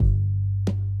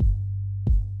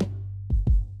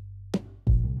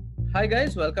Hi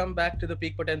guys, welcome back to the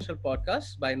Peak Potential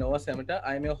podcast by Nova Semita.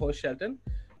 I'm your host Shelton.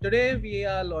 Today we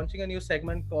are launching a new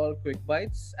segment called Quick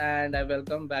Bites, and I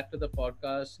welcome back to the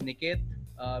podcast Niket,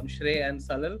 Shrey, and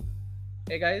Salil.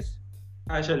 Hey guys,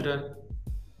 Hi Shelton.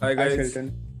 Hi Hi guys.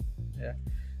 Shelton.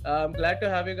 yeah, glad to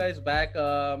have you guys back.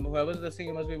 Whoever's listening,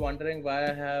 you must be wondering why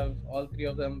I have all three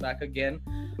of them back again.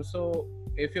 So,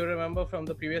 if you remember from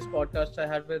the previous podcast I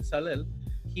had with Salil,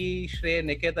 he, Shrey,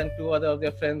 Niket, and two other of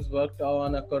their friends worked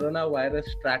on a coronavirus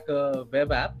tracker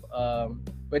web app,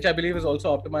 which I believe is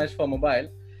also optimized for mobile.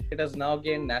 It has now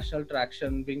gained national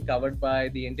traction, being covered by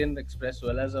the Indian Express as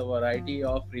well as a variety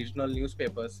of regional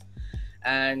newspapers.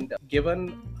 And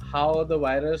given how the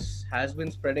virus has been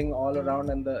spreading all around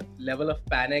and the level of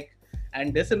panic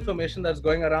and disinformation that's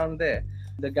going around there,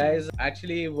 the guys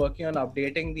actually working on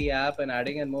updating the app and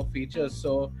adding in more features.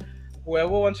 So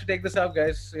whoever wants to take this up,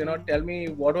 guys, tell me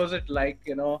what was it like,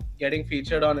 getting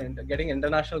featured on getting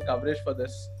international coverage for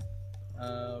this.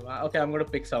 Okay, I'm going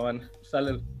to pick someone.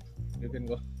 Salil, you can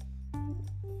go.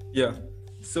 Yeah.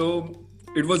 So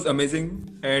it was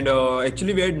amazing, and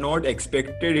actually we had not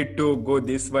expected it to go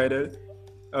this viral.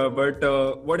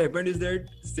 But what happened is that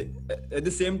at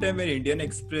the same time when Indian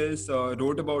Express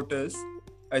wrote about us,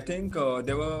 I think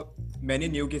there were many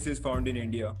new cases found in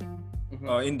India,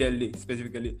 in Delhi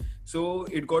specifically. So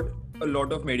it got a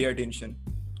lot of media attention.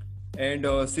 And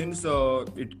since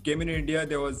it came in India,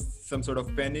 there was some sort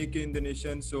of panic in the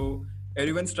nation. So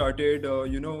everyone started,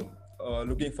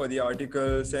 looking for the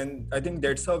articles, and I think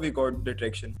that's how we got the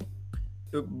traction.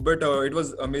 But it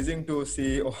was amazing to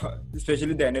see,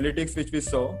 especially the analytics which we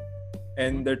saw,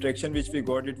 and the traction which we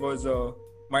got. It was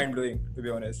mind blowing, to be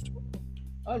honest.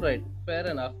 All right, fair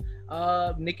enough.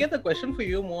 Niket, the question for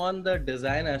you more on the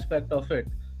design aspect of it.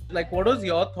 Like, what was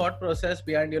your thought process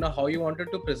behind, how you wanted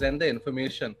to present the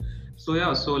information?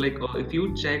 If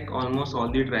you check almost all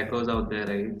the trackers out there,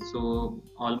 right? So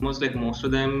almost like most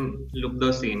of them look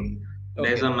the same.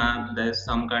 There's Okay. a map, there's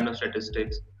some kind of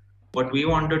statistics. What we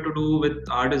wanted to do with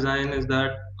our design is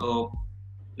that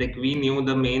like we knew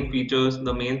the main features,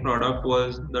 the main product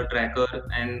was the tracker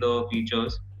and the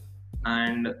features.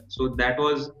 And so that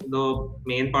was the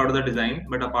main part of the design.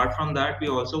 But apart from that, we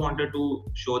also wanted to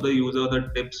show the user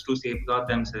the tips to safeguard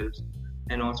themselves,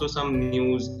 and also some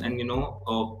news and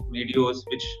videos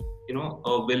which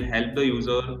will help the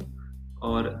user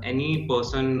or any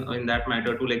person in that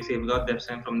matter to like safeguard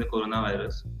themselves from the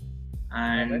coronavirus.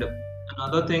 And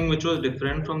another thing which was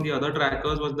different from the other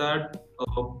trackers was that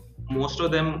most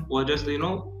of them were just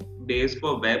based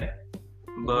for web,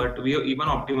 but we are even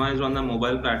optimized on the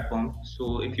mobile platform.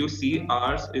 So if you see,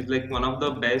 ours is like one of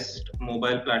the best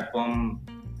mobile platform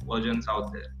versions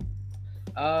out there.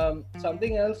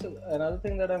 Something else, another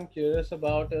thing that I'm curious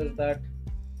about is that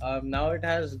now it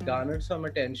has garnered some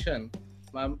attention.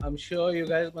 I'm sure you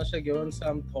guys must have given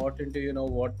some thought into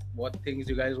what things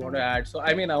you guys want to add. So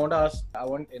I mean, I want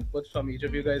inputs from each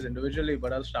of you guys individually,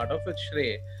 but I'll start off with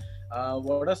Shrey.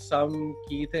 What are some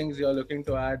key things you're looking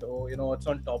to add, or what's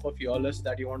on top of your list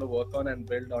that you want to work on and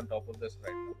build on top of this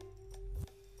right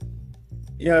now?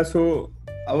 Yeah, so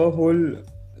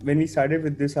when we started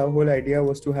with this, our whole idea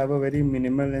was to have a very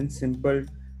minimal and simple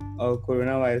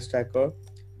coronavirus tracker.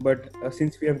 But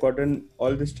since we have gotten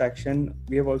all this traction,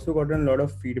 we have also gotten a lot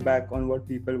of feedback on what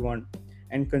people want.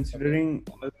 And considering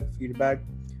all the feedback,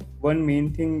 one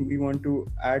main thing we want to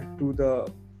add to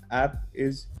the app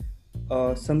is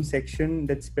some section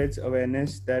that spreads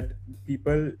awareness that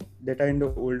people that are in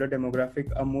the older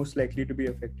demographic are most likely to be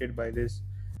affected by this.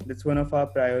 That's one of our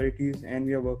priorities, and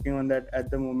we are working on that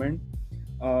at the moment.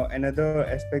 Another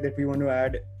aspect that we want to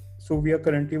add, so we are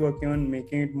currently working on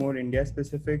making it more India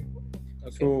specific.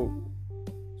 Okay. So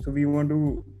we want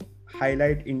to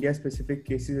highlight India specific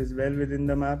cases as well within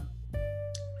the map,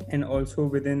 and also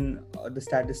within the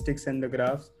statistics and the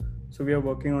graphs. So we are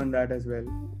working on that as well.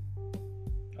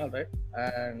 All right.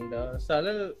 And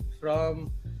Salil,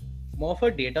 from more of a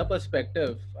data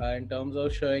perspective, in terms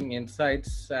of showing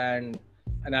insights and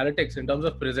analytics, in terms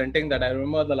of presenting that, I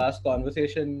remember the last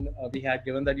conversation we had,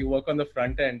 given that you work on the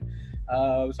front end.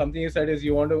 Something you said is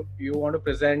you want to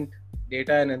present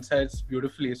data and insights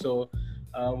beautifully. So,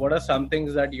 what are some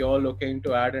things that you're looking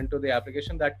to add into the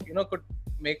application that could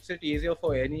makes it easier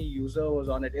for any user who's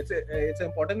on it? It's an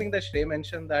important thing that Shrey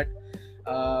mentioned, that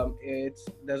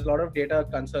there's a lot of data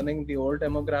concerning the old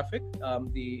demographic,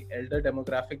 the elder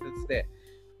demographic that's there.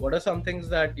 What are some things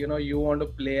that you want to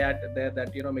play at there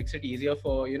that makes it easier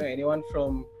for anyone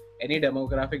from any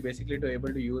demographic basically to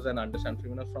able to use and understand,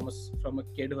 from a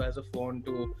kid who has a phone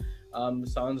to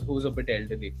someone who's a bit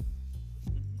elderly?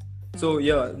 So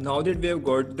yeah, now that we have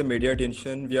got the media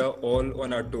attention, we are all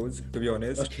on our toes, to be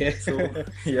honest. Okay. So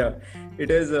yeah,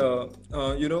 it is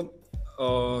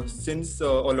since a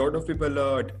lot of people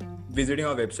are visiting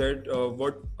our website,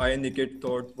 what I and Niket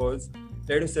thought was,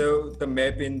 let us have the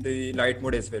map in the light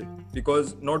mode as well,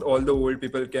 because not all the old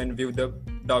people can view the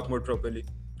dark mode properly.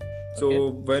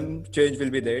 So one change will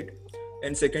be that,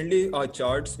 and secondly, our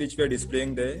charts which we are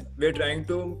displaying there, we are trying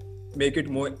to make it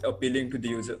more appealing to the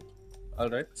user. All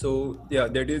right. So yeah,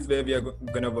 that is where we are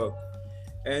gonna work.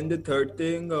 And the third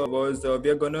thing was we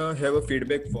are gonna have a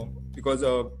feedback form, because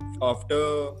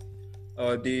after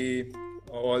the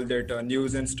all that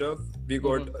news and stuff, we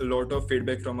got a lot of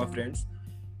feedback from our friends,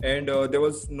 and there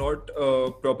was not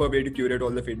a proper way to curate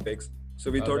all the feedbacks. So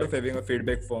we thought of having a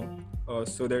feedback form,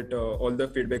 so that all the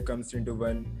feedback comes into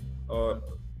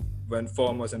one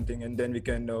form or something, and then we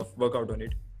can work out on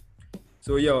it.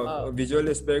 So yeah, visual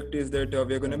aspect is that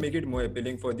we're gonna make it more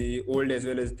appealing for the old as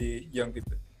well as the young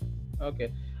people.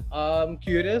 Okay.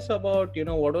 Curious about,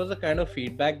 what was the kind of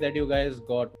feedback that you guys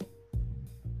got?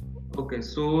 Okay,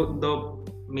 so the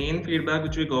main feedback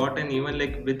which we got, and even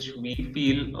like which we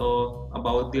feel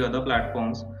about the other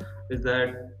platforms, is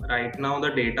that right now the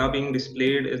data being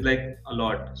displayed is like a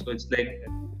lot. So it's like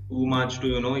too much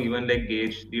to even like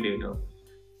gauge the data.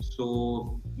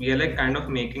 So we are like kind of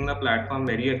making the platform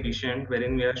very efficient,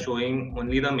 wherein we are showing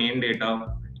only the main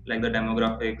data, like the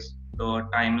demographics, the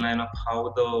timeline of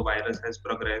how the virus has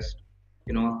progressed,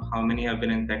 how many have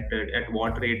been infected, at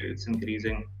what rate it's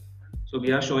increasing. So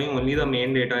we are showing only the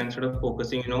main data instead of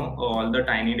focusing, all the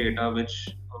tiny data which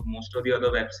most of the other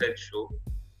websites show.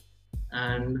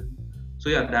 And so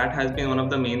yeah, that has been one of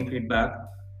the main feedback.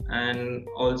 And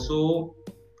also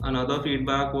another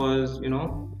feedback was,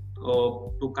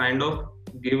 to kind of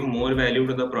give more value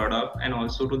to the product and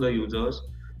also to the users.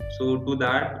 So to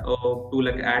that, to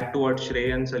like add to what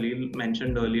Shrey and Salil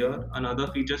mentioned earlier, another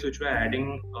features which we're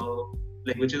adding,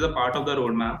 like which is a part of the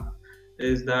roadmap,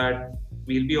 is that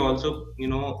we'll be also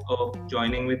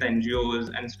joining with NGOs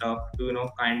and stuff to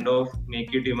kind of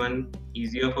make it even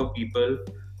easier for people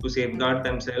to safeguard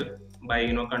themselves by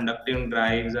conducting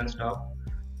drives and stuff.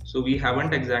 So we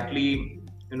haven't exactly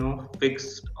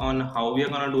fixed on how we are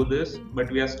going to do this,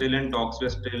 but we are still in talks. We're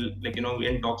still like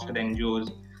in talks with NGOs.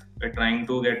 We're trying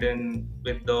to get in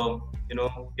with the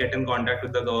get in contact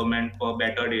with the government for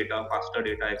better data, faster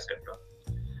data, etc.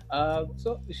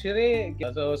 So Shrey,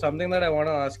 so something that I want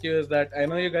to ask you is that I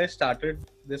know you guys started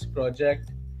this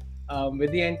project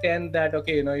with the intent that,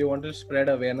 okay, you wanted to spread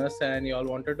awareness and you all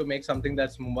wanted to make something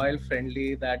that's mobile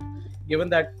friendly, that given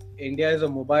that India is a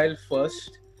mobile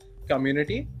first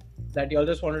community, that you all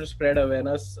just wanted to spread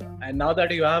awareness. And now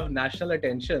that you have national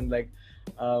attention, like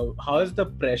how is the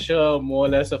pressure more or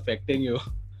less affecting you?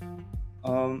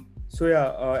 So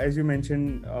yeah, as you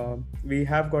mentioned, we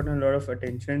have gotten a lot of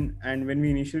attention, and when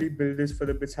we initially built this for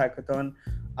the BIS hackathon,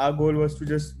 our goal was to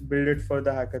just build it for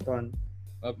the hackathon.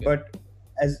 Okay. But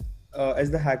as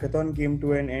the hackathon came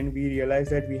to an end, we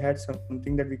realized that we had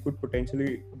something that we could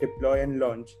potentially deploy and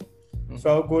launch.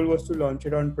 So our goal was to launch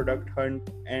it on Product Hunt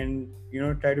and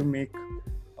try to make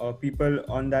people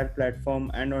on that platform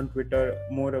and on Twitter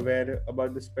more aware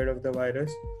about the spread of the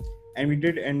virus. And we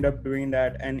did end up doing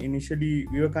that. And initially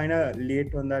we were kind of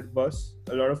late on that bus.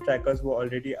 A lot of trackers were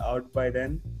already out by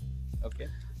then. Okay.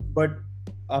 But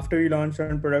after we launched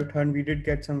on Product Hunt, we did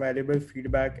get some valuable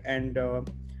feedback. And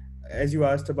as you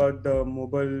asked about the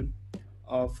mobile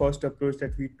first approach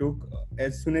that we took,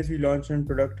 as soon as we launched on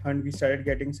Product Hunt, we started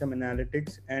getting some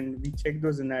analytics, and we checked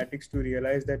those analytics to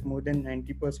realize that more than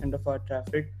 90% of our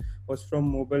traffic was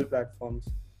from mobile platforms.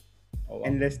 Oh, wow.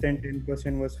 And less than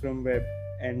 10% was from web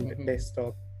and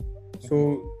desktop.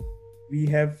 So we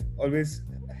have always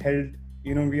held,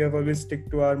 we have always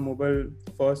stick to our mobile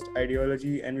first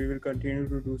ideology, and we will continue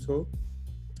to do so.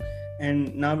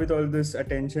 And now with all this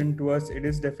attention to us,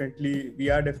 we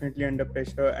are definitely under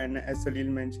pressure. And as Salil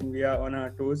mentioned, we are on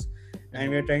our toes and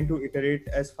we are trying to iterate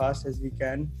as fast as we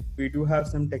can. We do have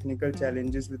some technical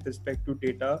challenges with respect to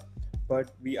data,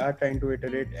 but we are trying to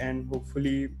iterate, and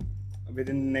hopefully by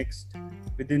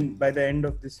the end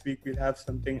of this week, we'll have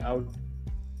something out,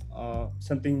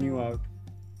 something new out.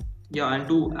 Yeah, and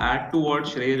to add to what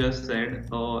Shrey just said,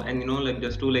 and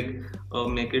just to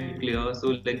make it clear,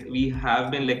 so like we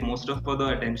have been like most of the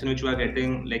attention which we are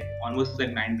getting, like almost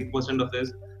like 90% of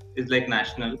this is like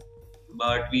national,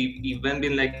 but we've even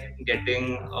been like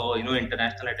getting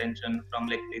international attention from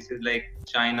like places like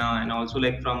China and also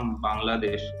like from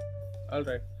Bangladesh. All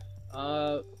right.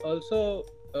 Also,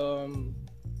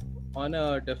 on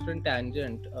a different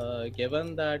tangent,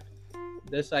 given that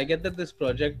I get that this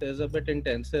project is a bit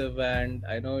intensive, and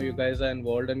I know you guys are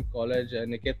involved in college.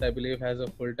 And Niket, I believe, has a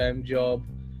full-time job.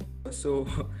 So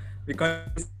we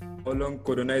can't say how long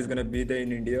Corona is gonna be there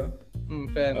in India.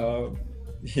 Fair enough.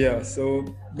 Yeah. So,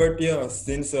 but yeah,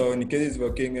 since Niket is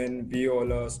working and we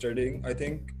all are studying, I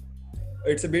think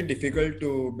it's a bit difficult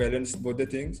to balance both the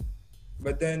things.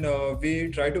 But then we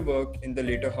try to work in the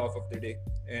later half of the day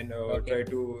and try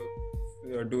to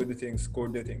do the things,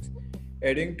 code the things.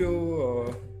 Adding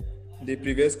to the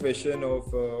previous question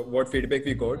of what feedback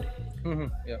we got,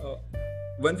 Yeah.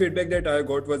 one feedback that I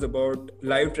got was about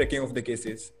live tracking of the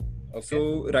cases. Okay.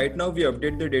 So right now we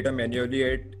update the data manually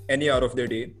at any hour of the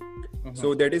day.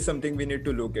 So that is something we need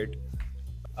to look at.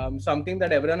 Something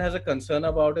that everyone has a concern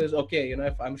about is, okay,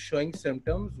 if I'm showing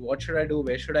symptoms, what should I do?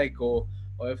 Where should I go?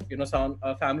 Or if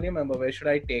a family member, where should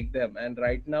I take them? And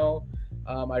right now,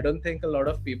 I don't think a lot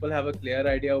of people have a clear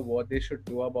idea of what they should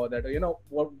do about that.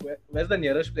 Where's the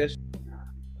nearest place?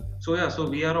 So yeah, so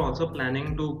we are also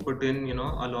planning to put in,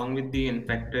 along with the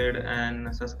infected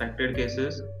and suspected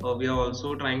cases, we are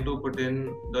also trying to put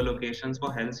in the locations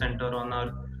for health center on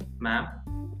our map.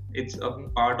 It's a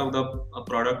part of the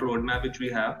product roadmap which we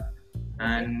have,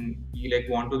 and we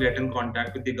want to get in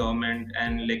contact with the government,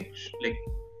 and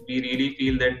we really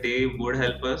feel that they would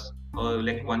help us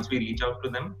once we reach out to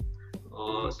them.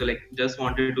 So just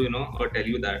wanted to tell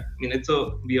you that. I mean, it's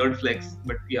a weird flex,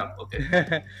 but yeah,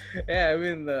 okay. Yeah, I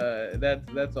mean,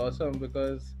 that's awesome,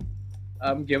 because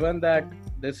given that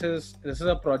this is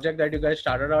a project that you guys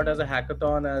started out as a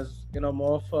hackathon, as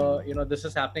more of this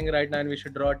is happening right now and we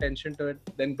should draw attention to it,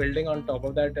 then building on top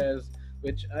of that,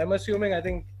 which I'm assuming, I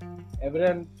think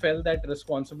everyone felt that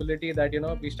responsibility that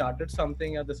we started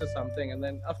something, or this is something, and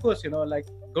then of course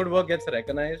good work gets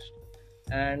recognized.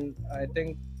 And I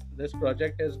think this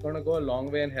project is going to go a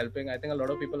long way in helping. I think a lot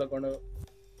of people are going to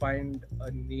find a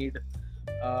need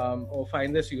or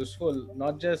find this useful,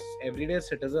 not just everyday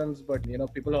citizens, but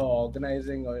people who are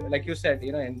organizing, or like you said,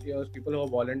 NGOs, people who are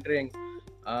volunteering,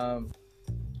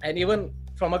 and even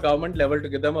from a government level, to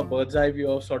give them a bird's eye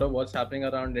view of sort of what's happening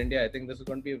around India. I think this is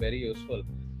going to be very useful.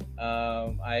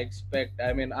 I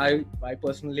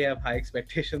personally have high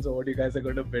expectations of what you guys are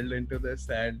going to build into this,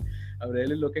 and I'm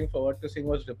really looking forward to seeing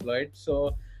what's deployed.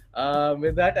 So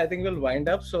with that, I think we'll wind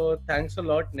up. So thanks a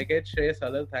lot, Niket, Shrey,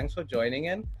 Salil. Thanks for joining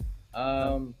in.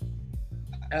 I'm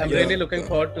really looking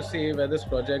forward to see where this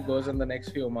project goes in the next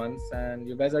few months, and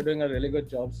you guys are doing a really good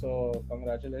job, so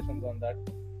congratulations on that.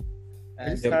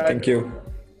 And thank you.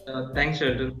 Thanks,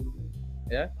 Sheldon.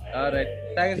 Yeah, all right,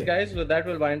 thanks guys. With that,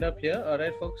 we'll wind up here. All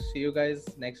right, folks, see you guys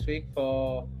next week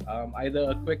for either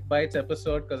a quick bites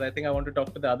episode, because I think I want to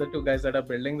talk to the other two guys that are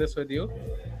building this with you.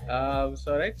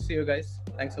 So all right, see you guys.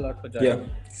 Thanks a lot for joining. Yeah,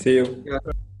 see you.